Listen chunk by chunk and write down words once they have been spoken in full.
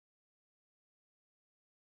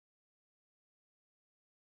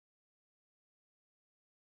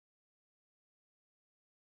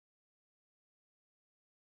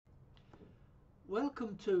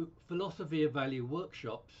Welcome to Philosophy of Value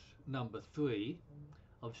Workshops number 3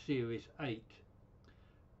 of Series 8.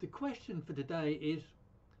 The question for today is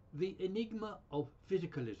the Enigma of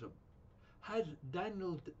Physicalism. Has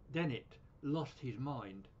Daniel Dennett lost his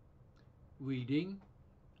mind? Reading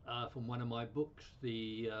from one of my books,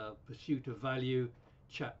 The Pursuit of Value,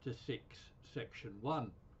 Chapter 6, Section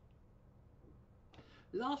 1.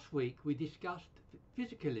 Last week we discussed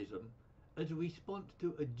physicalism as a response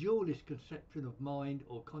to a dualist conception of mind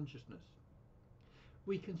or consciousness.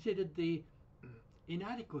 We considered the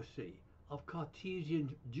inadequacy of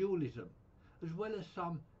Cartesian dualism as well as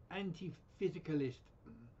some anti-physicalist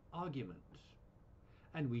arguments.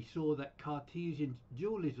 And we saw that Cartesian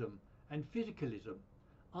dualism and physicalism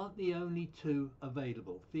aren't the only two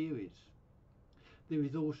available theories. There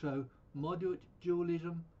is also moderate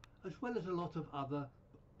dualism as well as a lot of other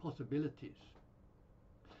possibilities.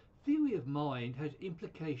 Theory of mind has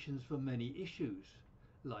implications for many issues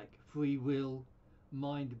like free will,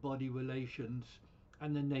 mind-body relations,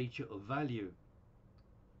 and the nature of value.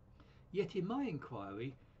 Yet in my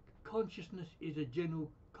inquiry, consciousness is a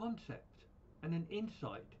general concept and an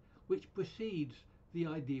insight which precedes the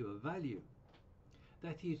idea of value.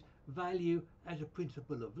 That is, value as a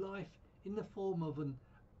principle of life in the form of an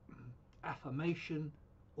affirmation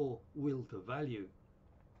or will to value.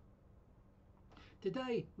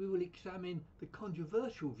 Today we will examine the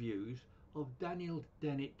controversial views of Daniel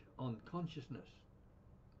Dennett on consciousness.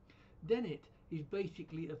 Dennett is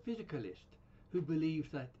basically a physicalist who believes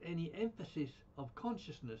that any emphasis of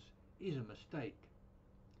consciousness is a mistake.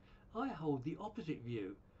 I hold the opposite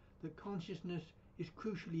view, that consciousness is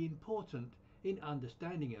crucially important in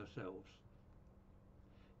understanding ourselves.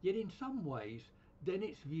 Yet in some ways,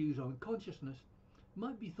 Dennett's views on consciousness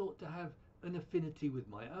might be thought to have an affinity with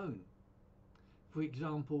my own. For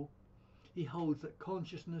example, he holds that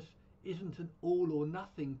consciousness isn't an all or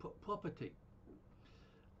nothing property,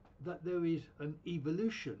 that there is an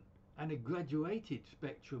evolution and a graduated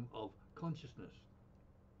spectrum of consciousness,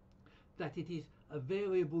 that it is a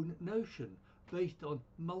variable notion based on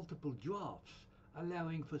multiple drafts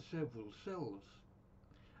allowing for several selves,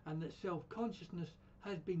 and that self-consciousness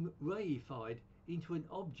has been reified into an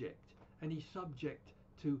object and is subject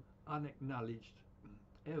to unacknowledged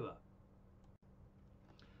error.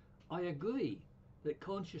 I agree that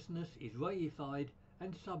consciousness is reified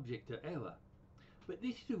and subject to error, but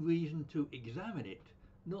this is a reason to examine it,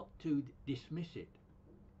 not to dismiss it.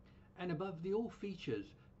 And above the all features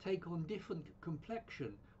take on different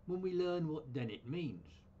complexion when we learn what Dennett means.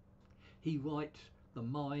 He writes the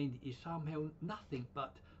mind is somehow nothing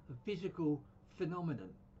but a physical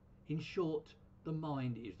phenomenon. In short, the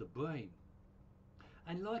mind is the brain.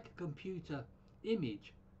 And like a computer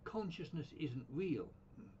image, consciousness isn't real,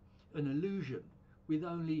 an illusion with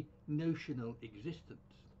only notional existence.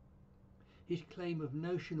 His claim of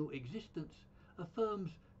notional existence affirms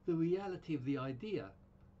the reality of the idea,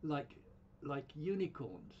 like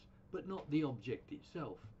unicorns, but not the object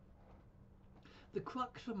itself. The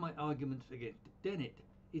crux of my arguments against Dennett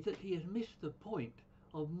is that he has missed the point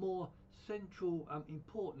of more central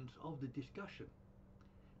importance of the discussion.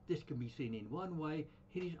 This can be seen in one way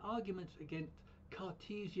in his arguments against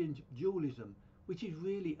Cartesian dualism, which is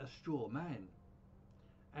really a straw man,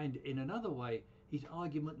 and in another way his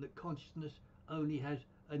argument that consciousness only has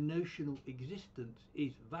a notional existence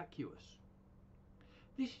is vacuous.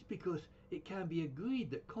 This is because it can be agreed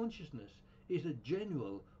that consciousness is a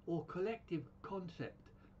general or collective concept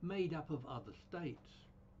made up of other states,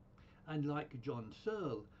 and like John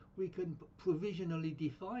Searle, we can provisionally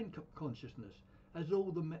define consciousness as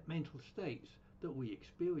all the mental states that we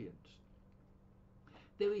experience.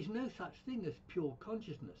 There is no such thing as pure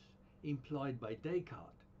consciousness implied by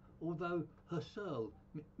Descartes, although Husserl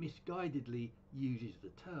misguidedly uses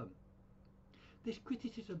the term. This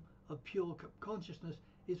criticism of pure consciousness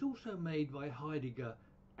is also made by Heidegger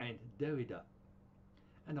and Derrida,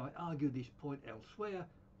 and I argue this point elsewhere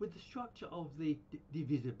with the structure of the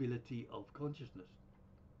divisibility of consciousness.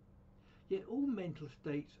 Yet all mental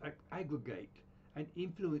states aggregate and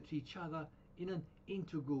influence each other in an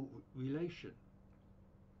integral relation.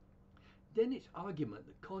 Dennett's argument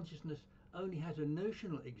that consciousness only has a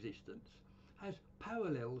notional existence has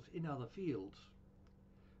parallels in other fields.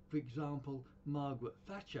 For example, Margaret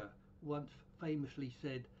Thatcher once famously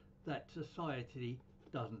said that society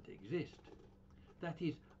doesn't exist. That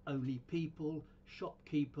is, only people,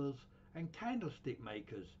 shopkeepers, and candlestick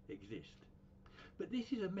makers exist. But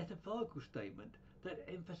this is a metaphorical statement that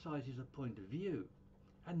emphasizes a point of view,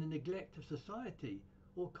 and the neglect of society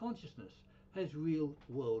or consciousness has real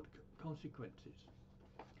world consequences.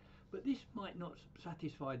 But this might not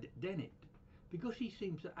satisfy Dennett, because he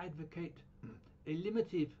seems to advocate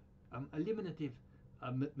eliminative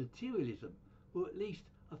materialism, or at least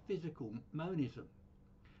a physical monism.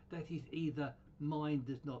 That is, either mind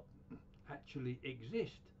does not actually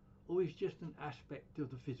exist or is just an aspect of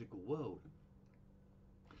the physical world.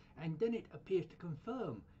 And Dennett appears to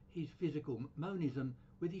confirm his physical monism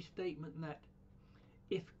with his statement that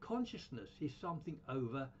if consciousness is something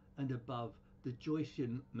over and above the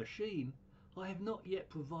Joycean machine, I have not yet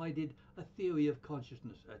provided a theory of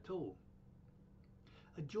consciousness at all.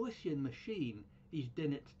 A Joycean machine is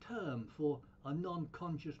Dennett's term for a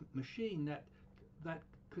non-conscious machine that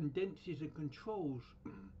condenses and controls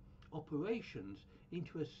operations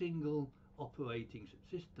into a single operating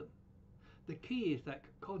system. The key is that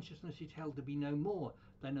consciousness is held to be no more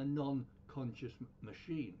than a non-conscious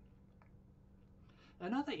machine.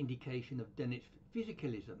 Another indication of Dennett's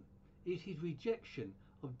physicalism is his rejection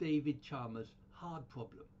of David Chalmers' hard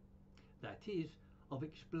problem, that is, of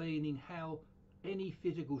explaining how any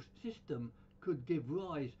physical system could give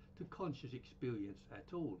rise to conscious experience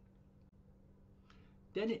at all.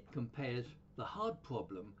 Dennett compares the hard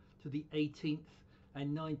problem to the 18th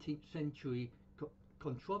and 19th century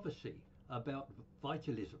controversy about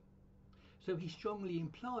vitalism. So he strongly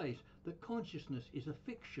implies that consciousness is a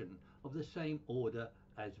fiction of the same order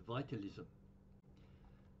as vitalism.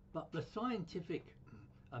 But the Scientific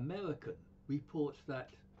American reports that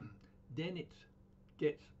Dennett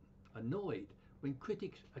gets annoyed when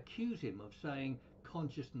critics accuse him of saying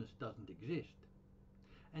consciousness doesn't exist.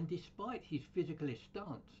 And despite his physicalist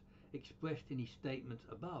stance expressed in his statements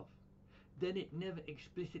above, Dennett never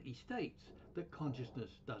explicitly states that consciousness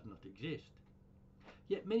does not exist.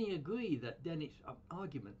 Yet many agree that Dennett's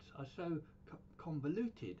arguments are so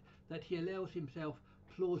convoluted that he allows himself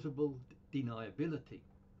plausible deniability.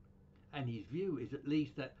 And his view is at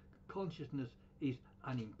least that consciousness is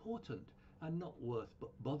unimportant and not worth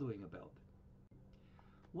bothering about.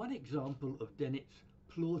 One example of Dennett's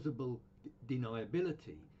plausible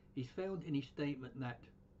deniability is found in his statement that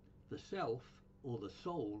the self, or the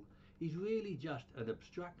soul, is really just an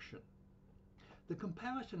abstraction. The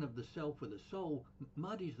comparison of the self with the soul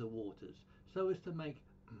muddies the waters so as to make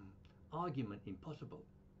argument impossible.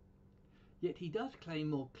 Yet he does claim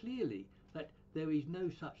more clearly that there is no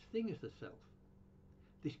such thing as the self.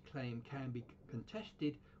 This claim can be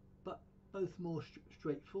contested, but both more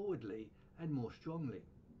straightforwardly and more strongly.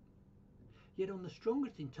 Yet on the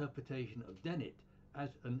strongest interpretation of Dennett as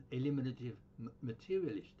an eliminative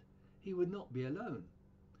materialist, he would not be alone.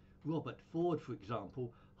 Robert Ford, for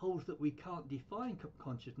example, holds that we can't define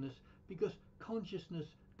consciousness because consciousness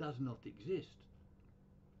does not exist.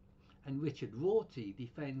 And Richard Rorty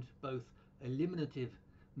defends both eliminative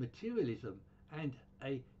materialism and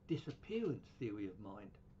a disappearance theory of mind.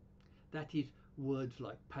 That is, words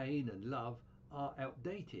like pain and love are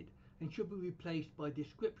outdated and should be replaced by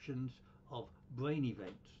descriptions of brain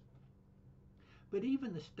events. But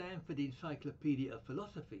even the Stanford Encyclopedia of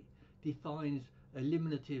Philosophy defines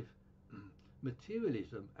eliminative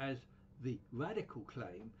materialism as the radical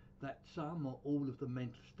claim that some or all of the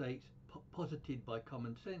mental states posited by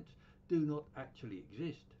common sense do not actually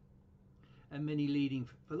exist. And many leading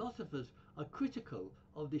philosophers are critical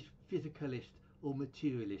of this physicalist or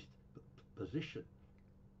materialist position.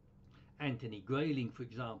 Anthony Grayling, for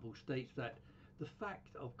example, states that the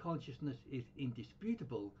fact of consciousness is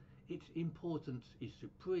indisputable, its importance is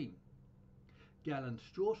supreme. Galen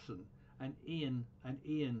Strawson and Ian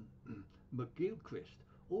McGilchrist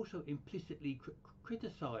also implicitly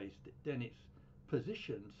criticised Dennett's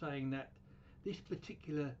position, saying that this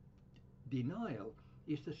particular denial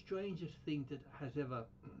is the strangest thing that has ever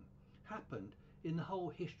happened in the whole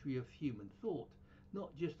history of human thought,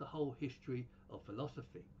 not just the whole history of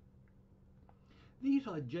philosophy. These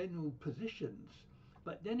are general positions,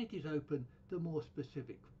 but Dennett is open to more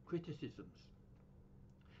specific criticisms.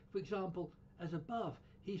 For example, as above,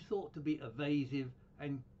 he's thought to be evasive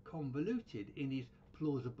and convoluted in his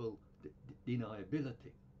plausible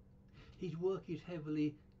deniability. His work is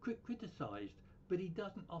heavily criticised, but he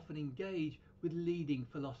doesn't often engage with leading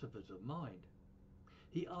philosophers of mind.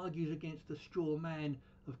 He argues against the straw man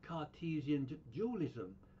of Cartesian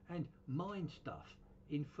dualism and mind stuff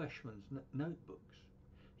in freshmen's notebooks.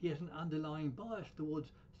 He has an underlying bias towards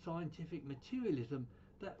scientific materialism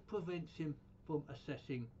that prevents him from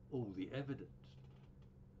assessing all the evidence.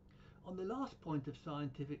 On the last point of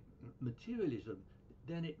scientific materialism,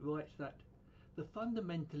 Dennett writes that the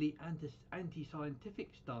fundamentally anti-scientific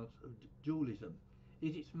stance of dualism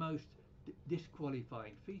is its most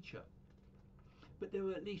disqualifying feature. But there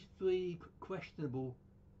are at least three questionable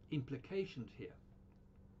implications here.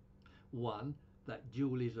 One, that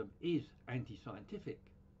dualism is anti-scientific.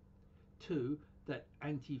 2, that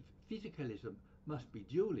anti-physicalism must be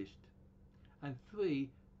dualist. And 3,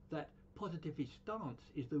 that positivist stance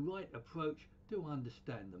is the right approach to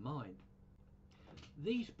understand the mind.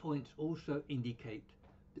 These points also indicate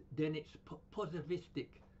Dennett's positivistic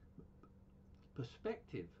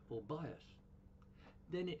perspective or bias.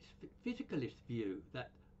 Dennett's physicalist view that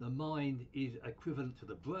the mind is equivalent to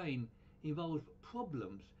the brain involves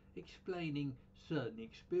problems explaining certain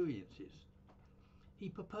experiences. He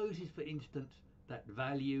proposes, for instance, that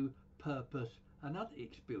value, purpose, and other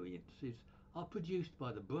experiences are produced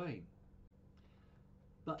by the brain.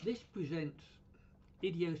 But this presents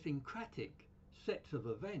idiosyncratic sets of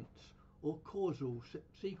events or causal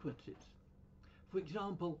sequences. For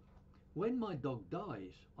example, when my dog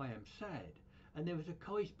dies, I am sad, and there is a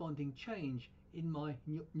corresponding change in my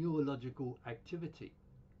neurological activity.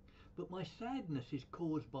 But my sadness is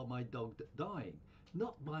caused by my dog dying,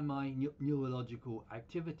 not by my neurological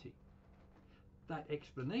activity. That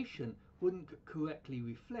explanation wouldn't correctly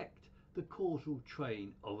reflect the causal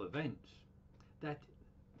train of events.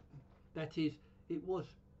 That is, it was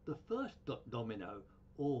the first domino,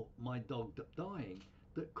 or my dog dying,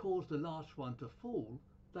 that caused the last one to fall.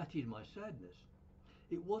 That is my sadness.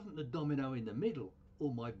 It wasn't the domino in the middle,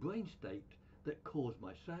 or my brain state, that caused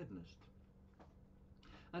my sadness.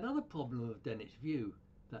 Another problem of Dennett's view,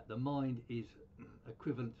 that the mind is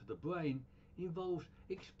equivalent to the brain, involves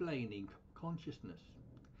explaining consciousness.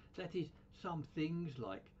 That is, some things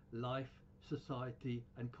like life, society,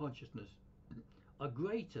 and consciousness are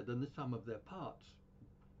greater than the sum of their parts.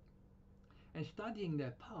 And studying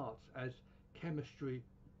their parts as chemistry,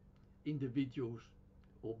 individuals,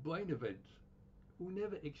 or brain events will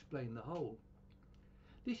never explain the whole.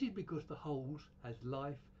 This is because the wholes, as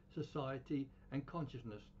life, society, and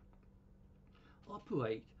consciousness,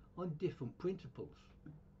 operate on different principles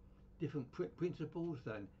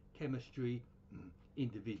than chemistry,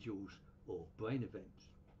 individuals, or brain events.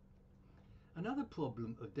 Another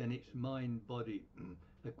problem of Dennett's mind-body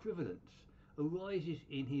equivalence arises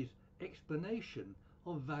in his explanation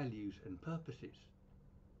of values and purposes.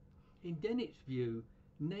 In Dennett's view,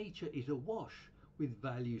 nature is awash with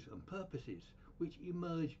values and purposes which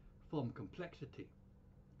emerge from complexity.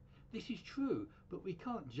 This is true, but we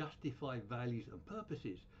can't justify values and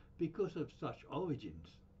purposes because of such origins.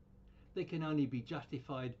 They can only be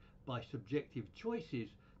justified by subjective choices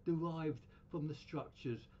derived from the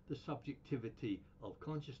structures, the subjectivity of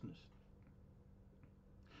consciousness.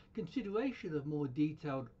 Consideration of more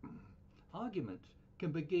detailed arguments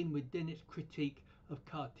can begin with Dennett's critique of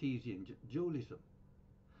Cartesian dualism.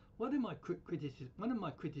 One of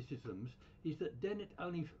my criticisms is that Dennett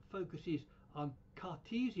only focuses on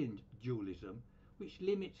Cartesian dualism, which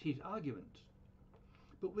limits his arguments.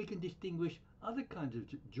 But we can distinguish other kinds of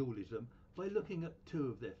dualism by looking at two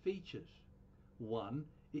of their features. One,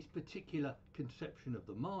 its particular conception of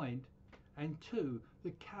the mind, and two,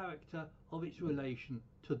 the character of its relation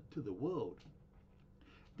to the world.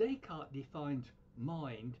 Descartes defines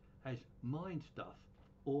mind as mind stuff,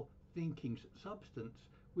 or thinking substance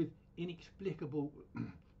with inexplicable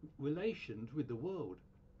relations with the world.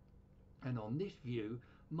 And on this view,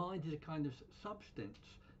 mind is a kind of substance,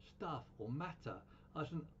 stuff, or matter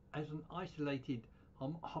as an isolated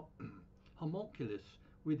homunculus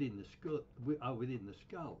within the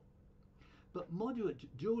skull. But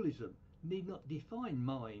moderate dualism need not define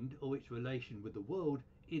mind or its relation with the world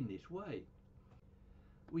in this way.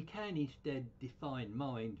 We can instead define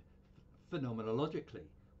mind phenomenologically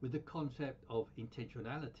with the concept of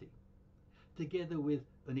intentionality. Together with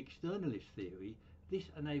an externalist theory, this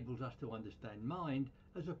enables us to understand mind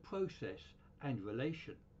as a process and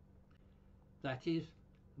relation. That is,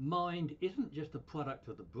 mind isn't just a product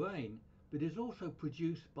of the brain, but is also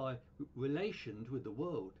produced by relations with the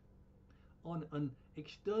world. On an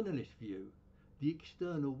externalist view, the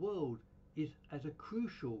external world is as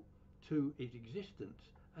crucial to its existence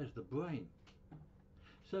as the brain.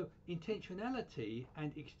 So intentionality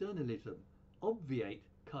and externalism obviate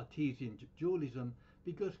Cartesian dualism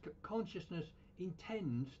because consciousness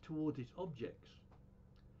intends towards its objects.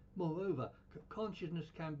 Moreover, consciousness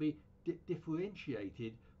can be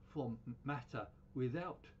differentiated from matter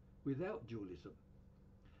without dualism.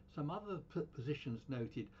 Some other positions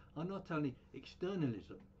noted are not only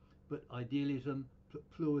externalism, but idealism,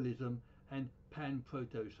 pluralism, and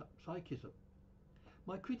pan-proto-psychism.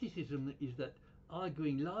 My criticism is that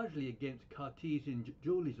arguing largely against Cartesian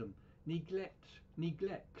dualism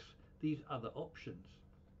neglects these other options.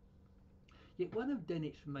 Yet one of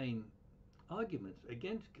Dennett's main arguments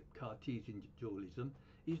against Cartesian dualism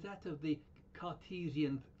is that of the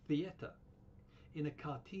Cartesian theatre. in a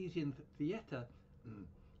Cartesian theatre,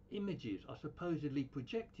 images are supposedly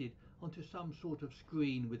projected onto some sort of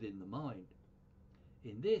screen within the mind.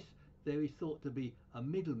 In this, there is thought to be a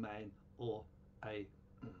middleman or a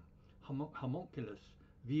homunculus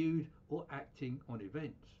viewed or acting on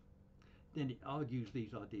events. Then it argues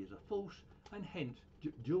these ideas are false, and hence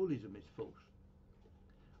dualism is false.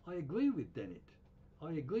 I agree with Dennett.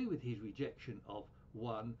 I agree with his rejection of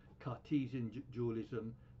 1. Cartesian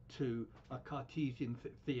dualism, 2. a Cartesian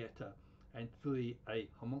theatre, and 3. a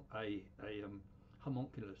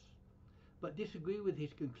homunculus, but disagree with his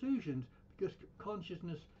conclusions because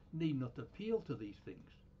consciousness need not appeal to these things.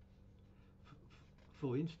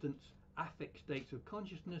 For instance, affect states of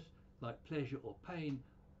consciousness like pleasure or pain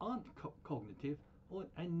aren't cognitive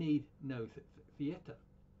and need no theatre.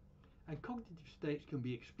 And cognitive states can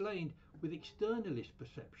be explained with externalist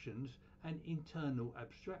perceptions and internal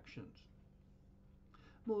abstractions.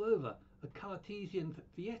 Moreover, a Cartesian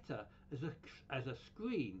theatre as a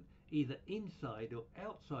screen, either inside or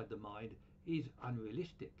outside the mind, is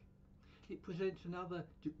unrealistic. It presents another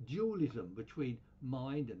dualism between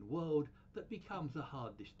mind and world that becomes a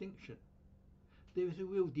hard distinction. There is a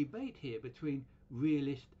real debate here between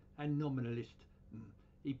realist and nominalist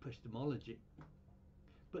epistemology.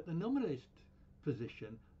 But the nominalist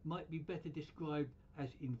position might be better described as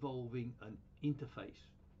involving an interface.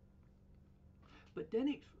 But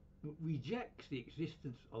Dennett rejects the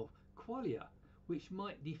existence of qualia, which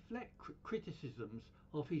might deflect criticisms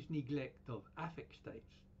of his neglect of affect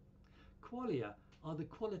states. Qualia are the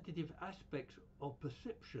qualitative aspects of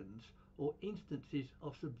perceptions or instances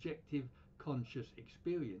of subjective conscious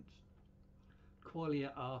experience.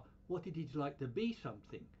 Qualia are what it is like to be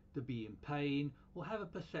something, to be in pain or have a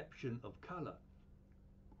perception of colour.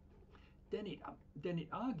 Dennett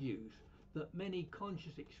argues that many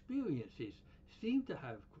conscious experiences seem to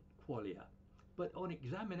have qualia, but on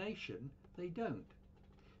examination they don't.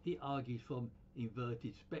 He argues from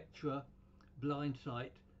inverted spectra, blind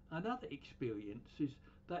sight and other experiences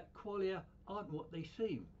that qualia aren't what they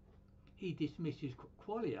seem. He dismisses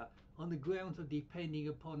qualia on the grounds of depending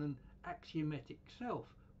upon an axiomatic self,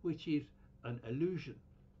 which is an illusion.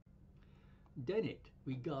 Dennett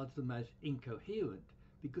regards them as incoherent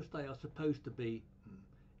because they are supposed to be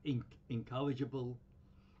incorrigible,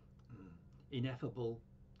 ineffable,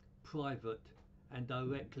 private and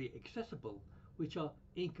directly accessible, which are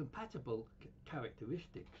incompatible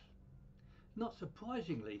characteristics. Not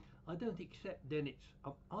surprisingly, I don't accept Dennett's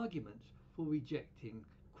arguments for rejecting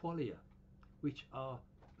qualia, which are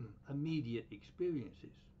immediate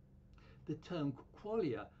experiences. The term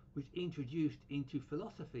qualia was introduced into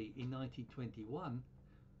philosophy in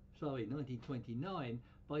 1929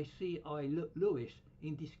 by C.I. Lewis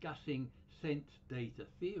in discussing sense data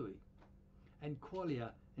theory. And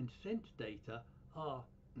qualia and sense data are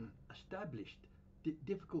established,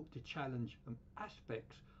 difficult to challenge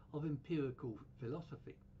aspects of empirical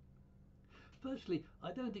philosophy. Firstly,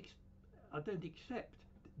 I don't accept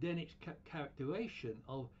Dennett's characterization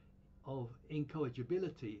of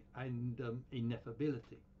incorrigibility and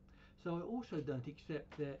ineffability. So I also don't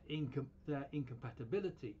accept their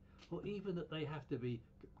incompatibility, or even that they have to be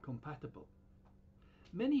compatible.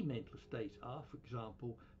 Many mental states are, for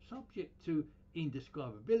example, subject to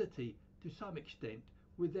indescribability to some extent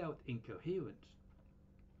without incoherence.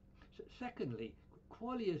 Secondly,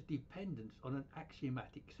 qualia's dependence on an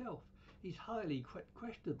axiomatic self is highly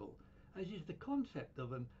questionable, as is the concept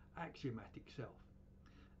of an axiomatic self.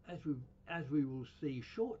 As we will see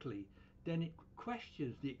shortly, Dennett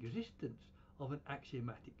questions the existence of an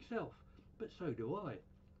axiomatic self, but so do I.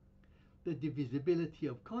 The divisibility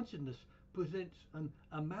of consciousness presents an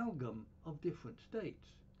amalgam of different states,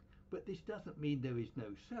 but this doesn't mean there is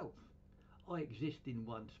no self. I exist in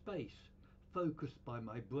one space, focused by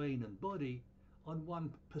my brain and body on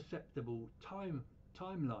one perceptible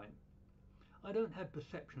timeline. I don't have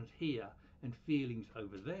perceptions here and feelings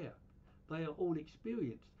over there. They are all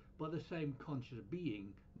experienced by the same conscious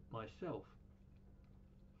being, myself.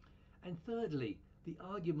 And thirdly, the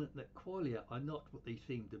argument that qualia are not what they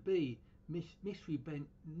seem to be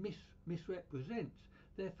misrepresents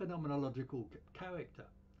their phenomenological character.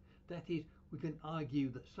 That is, we can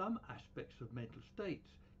argue that some aspects of mental states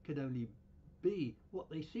can only be what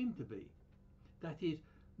they seem to be. That is,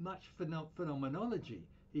 much phenomenology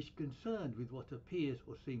is concerned with what appears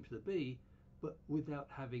or seems to be, but without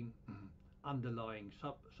having underlying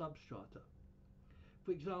substrata.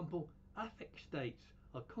 For example, affect states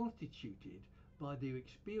are constituted by their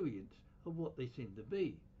experience of what they seem to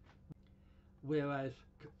be, whereas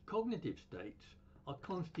cognitive states are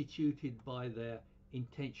constituted by their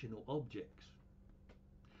intentional objects.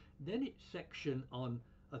 Dennett's section on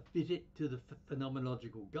A Visit to the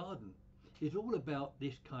Phenomenological Garden is all about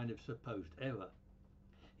this kind of supposed error.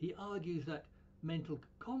 He argues that mental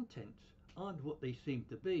contents aren't what they seem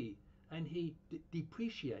to be, and he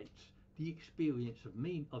depreciates the experience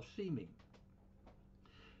of seeming.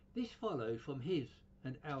 This follows from his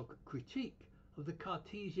and our critique of the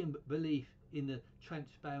Cartesian belief in the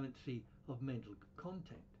transparency of mental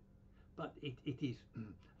content. But it is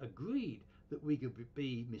agreed that we could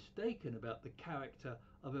be mistaken about the character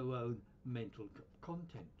of our own mental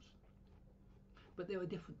contents. But there are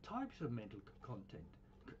different types of mental content: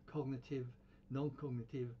 cognitive,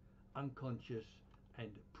 non-cognitive, unconscious and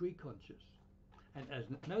preconscious. And as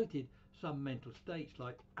noted, some mental states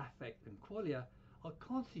like affect and qualia are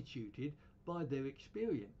constituted by their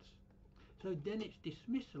experience. So Dennett's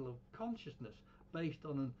dismissal of consciousness based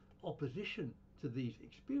on an opposition to these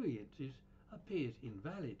experiences appears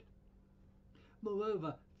invalid.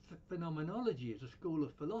 Moreover, phenomenology is a school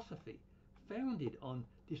of philosophy founded on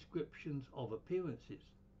descriptions of appearances.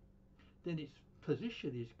 Dennett's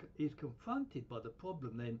position is confronted by the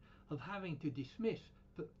problem then of having to dismiss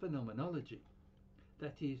phenomenology.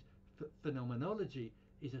 That is, phenomenology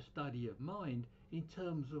is a study of mind in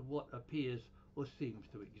terms of what appears or seems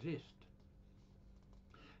to exist.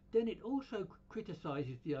 Dennett also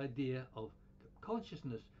criticizes the idea of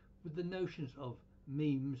consciousness with the notions of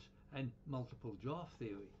memes and multiple draft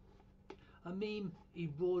theory. A meme is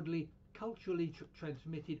broadly culturally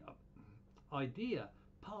transmitted idea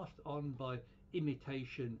passed on by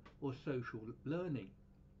imitation or social learning.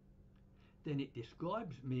 Dennett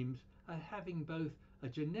describes memes as having both a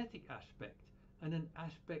genetic aspect and an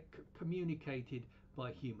aspect communicated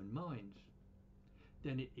by human minds.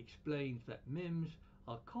 Dennett explains that memes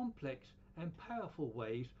are complex and powerful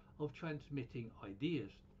ways of transmitting ideas.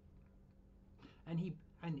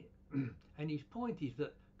 And his point is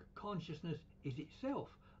that consciousness is itself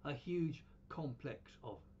a huge complex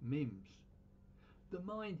of memes. The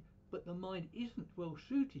mind isn't well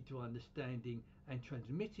suited to understanding and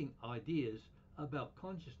transmitting ideas about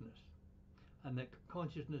consciousness, and that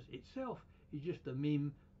consciousness itself is just a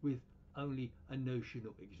meme with only a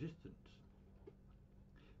notional existence.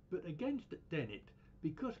 But against Dennett,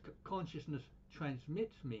 because consciousness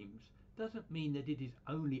transmits memes doesn't mean that it is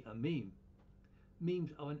only a meme. Memes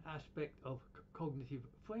are an aspect of cognitive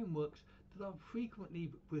frameworks that are frequently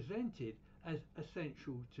presented as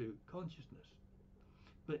essential to consciousness.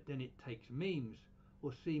 But then it takes memes,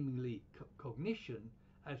 or seemingly cognition,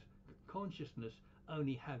 as consciousness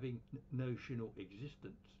only having notional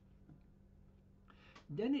existence.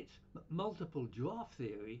 Dennett's multiple draft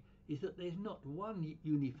theory is that there's not one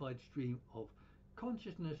unified stream of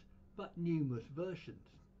consciousness, but numerous versions.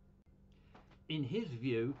 In his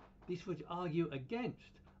view, this would argue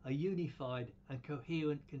against a unified and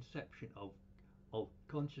coherent conception of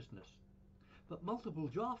consciousness. But multiple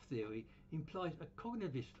draft theory implies a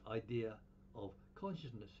cognitivist idea of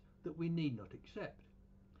consciousness that we need not accept.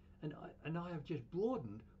 And I have just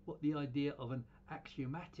broadened what the idea of an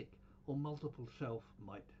axiomatic or multiple self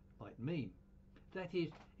might mean. That is,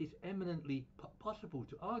 it's eminently possible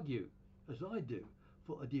to argue, as I do,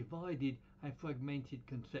 for a divided and fragmented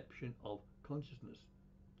conception of consciousness.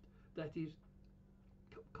 That is,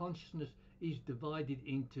 consciousness is divided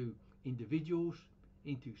into individuals,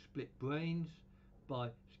 into split brains, by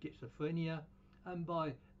schizophrenia, and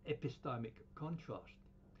by epistemic contrast.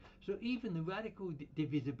 So even the radical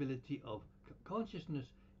divisibility of consciousness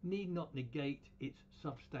need not negate its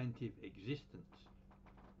substantive existence.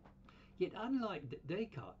 Yet unlike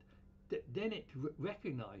Descartes, Dennett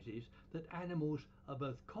recognizes that animals are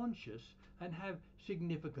both conscious and have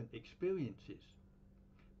significant experiences.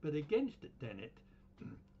 But against Dennett,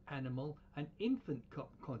 animal and infant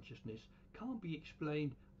consciousness can't be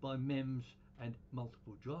explained by memes and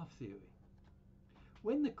multiple draft theory.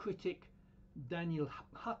 When the critic Daniel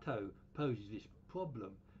Hutto poses this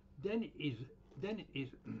problem, Dennett is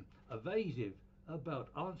evasive about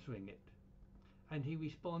answering it, and he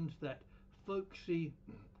responds that folksy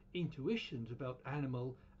intuitions about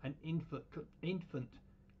animal and infant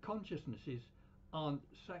consciousnesses aren't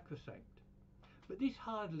sacrosanct. But this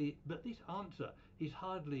answer is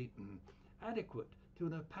hardly adequate to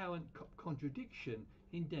an apparent contradiction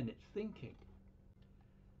in Dennett's thinking.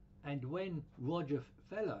 And when Roger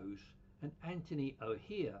Fellows and Anthony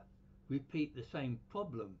O'Hare repeat the same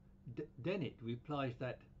problem, Dennett replies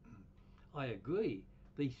that, I agree,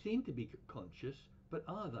 they seem to be conscious, but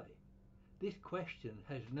are they? This question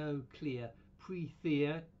has no clear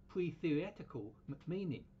pre-theoretical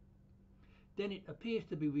meaning. Dennett appears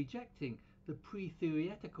to be rejecting the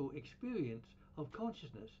pre-theoretical experience of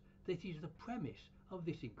consciousness that is the premise of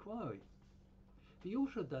this inquiry. He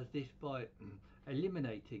also does this by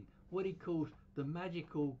eliminating what he calls the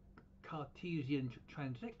magical Cartesian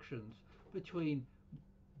transactions between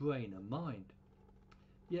brain and mind.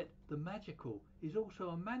 Yet the magical is also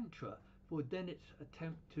a mantra for Dennett's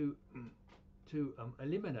attempt to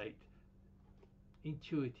eliminate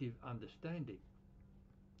intuitive understanding.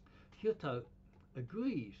 Husserl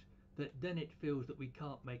agrees that Dennett feels that we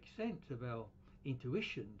can't make sense of our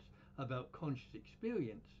intuitions about conscious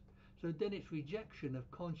experience, so Dennett's rejection of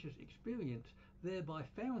conscious experience thereby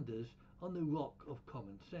founders on the rock of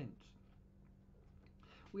common sense.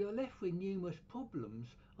 We are left with numerous problems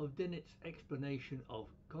of Dennett's explanation of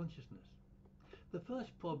consciousness. The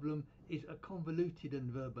first problem is a convoluted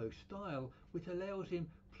and verbose style which allows him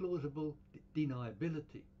plausible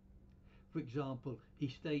deniability. For example, he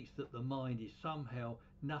states that the mind is somehow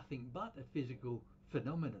nothing but a physical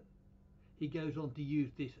phenomenon. He goes on to use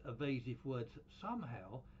this evasive word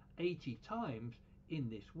somehow 80 times in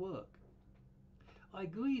this work. I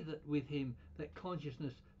agree with him that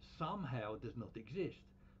consciousness somehow does not exist,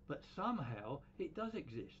 but somehow it does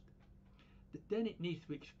exist. Then it needs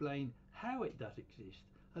to explain how it does exist,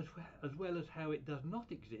 as well as how it does not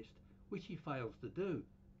exist, which he fails to do.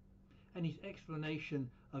 And his explanation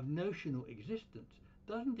of notional existence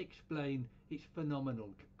doesn't explain its phenomenal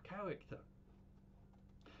character.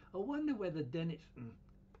 I wonder whether Dennett's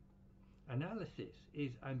analysis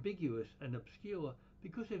is ambiguous and obscure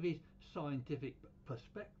because of his scientific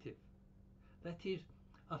perspective. That is,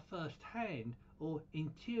 a first-hand or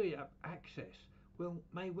interior access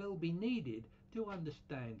may well be needed to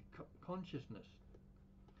understand consciousness,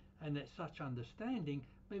 and that such understanding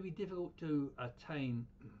may be difficult to attain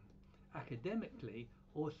academically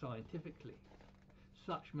or scientifically.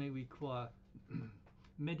 Such may require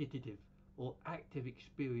meditative or active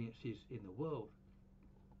experiences in the world.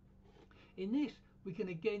 In this, we can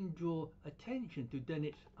again draw attention to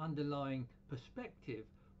Dennett's underlying perspective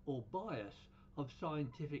or bias of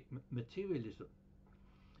scientific materialism.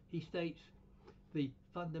 He states the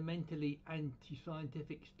fundamentally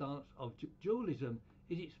anti-scientific stance of dualism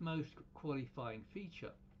is its most qualifying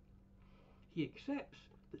feature. He accepts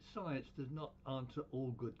that science does not answer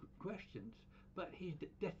all good questions, but his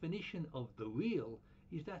definition of the real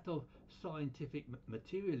is that of scientific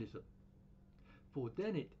materialism. For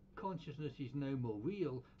Dennett, consciousness is no more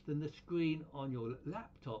real than the screen on your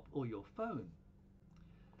laptop or your phone.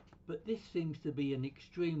 But this seems to be an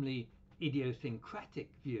extremely idiosyncratic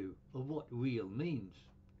view of what real means.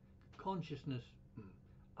 Consciousness,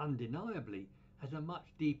 undeniably, has a much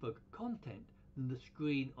deeper content than the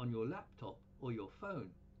screen on your laptop or your phone.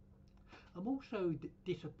 I'm also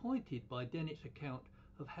disappointed by Dennett's account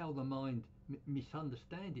of how the mind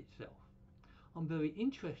misunderstands itself. I'm very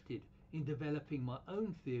interested in developing my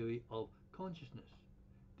own theory of consciousness.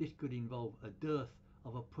 This could involve a dearth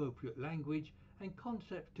of appropriate language and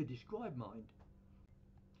concepts to describe mind,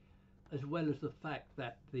 as well as the fact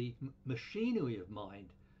that the machinery of mind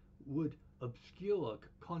would obscure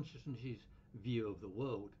consciousness's view of the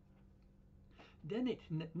world. Dennett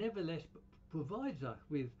nevertheless provides us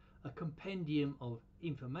with a compendium of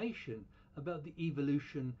information about the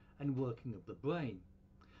evolution and working of the brain.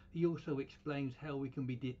 He also explains how we can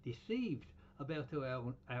be deceived about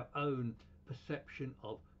our own perception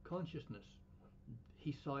of consciousness.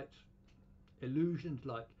 He cites illusions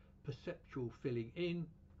like perceptual filling in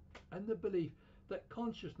and the belief that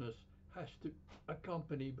consciousness has to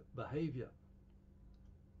accompany behavior.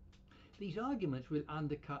 These arguments will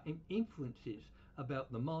undercut inferences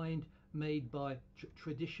about the mind made by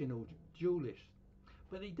traditional dualists,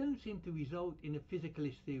 but they don't seem to result in a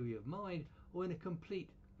physicalist theory of mind or in a complete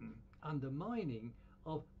undermining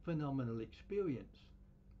of phenomenal experience.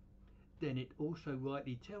 Dennett also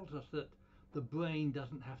rightly tells us that the brain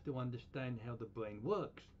doesn't have to understand how the brain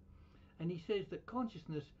works, and he says that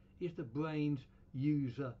consciousness is the brain's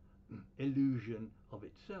user illusion of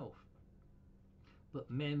itself.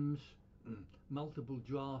 But MEMS, multiple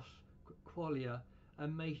drafts, qualia,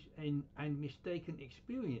 and mistaken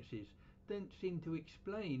experiences don't seem to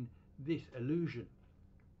explain this illusion.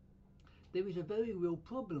 There is a very real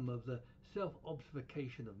problem of the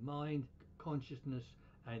self-obfuscation of mind, consciousness,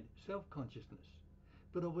 and self-consciousness.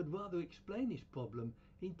 But I would rather explain this problem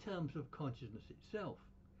in terms of consciousness itself.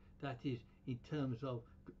 That is, in terms of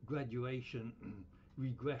graduation,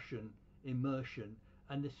 regression, immersion,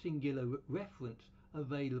 and the singular reference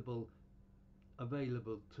available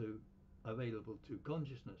to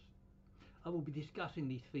consciousness. I will be discussing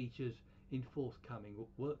these features in forthcoming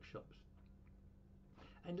workshops.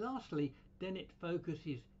 And lastly, Dennett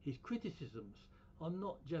focuses his criticisms on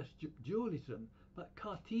not just dualism, but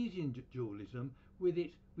Cartesian dualism with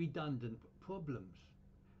its redundant problems.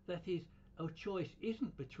 That is, our choice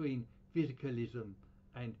isn't between physicalism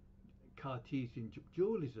and Cartesian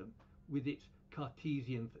dualism with its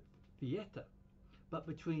Cartesian theatre, but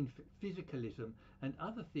between physicalism and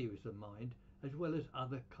other theories of mind, as well as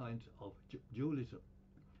other kinds of dualism.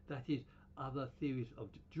 That is, other theories of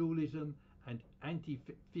dualism and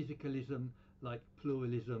anti-physicalism like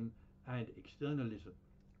pluralism and externalism.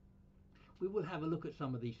 We will have a look at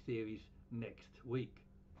some of these theories next week.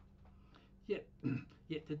 Yet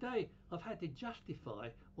today I've had to justify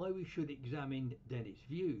why we should examine Dennett's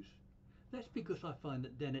views. That's because I find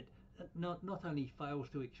that Dennett not only fails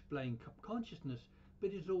to explain consciousness,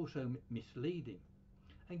 but is also misleading.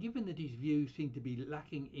 And given that his views seem to be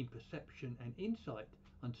lacking in perception and insight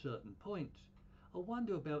on certain points, I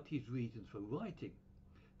wonder about his reasons for writing.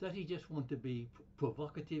 Does he just want to be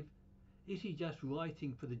provocative? Is he just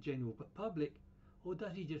writing for the general public, or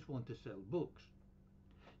does he just want to sell books?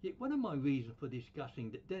 Yet one of my reasons for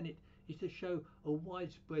discussing Dennett is to show a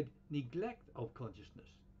widespread neglect of consciousness,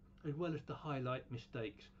 as well as to highlight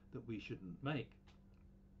mistakes that we shouldn't make.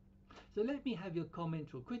 So let me have your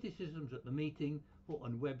comments or criticisms at the meeting or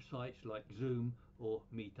on websites like Zoom or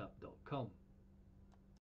meetup.com.